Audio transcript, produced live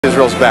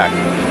Israel's back.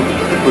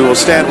 We will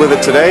stand with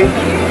it today,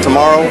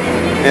 tomorrow,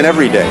 and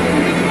every day.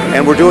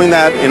 And we're doing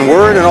that in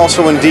word and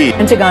also in deed.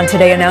 Pentagon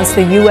today announced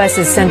the U.S.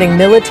 is sending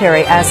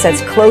military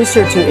assets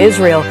closer to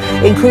Israel,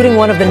 including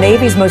one of the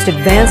Navy's most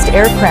advanced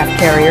aircraft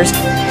carriers.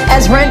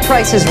 As rent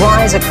prices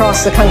rise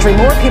across the country,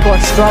 more people are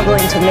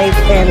struggling to make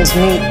ends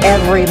meet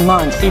every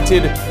month.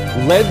 Treated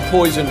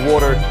lead-poisoned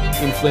water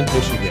in Flint,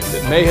 Michigan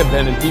that may have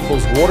been in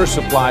people's water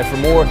supply for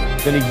more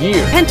than a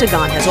year.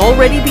 Pentagon has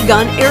already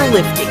begun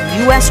airlifting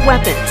U.S.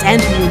 weapons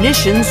and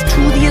munitions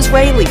to the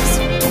Israelis.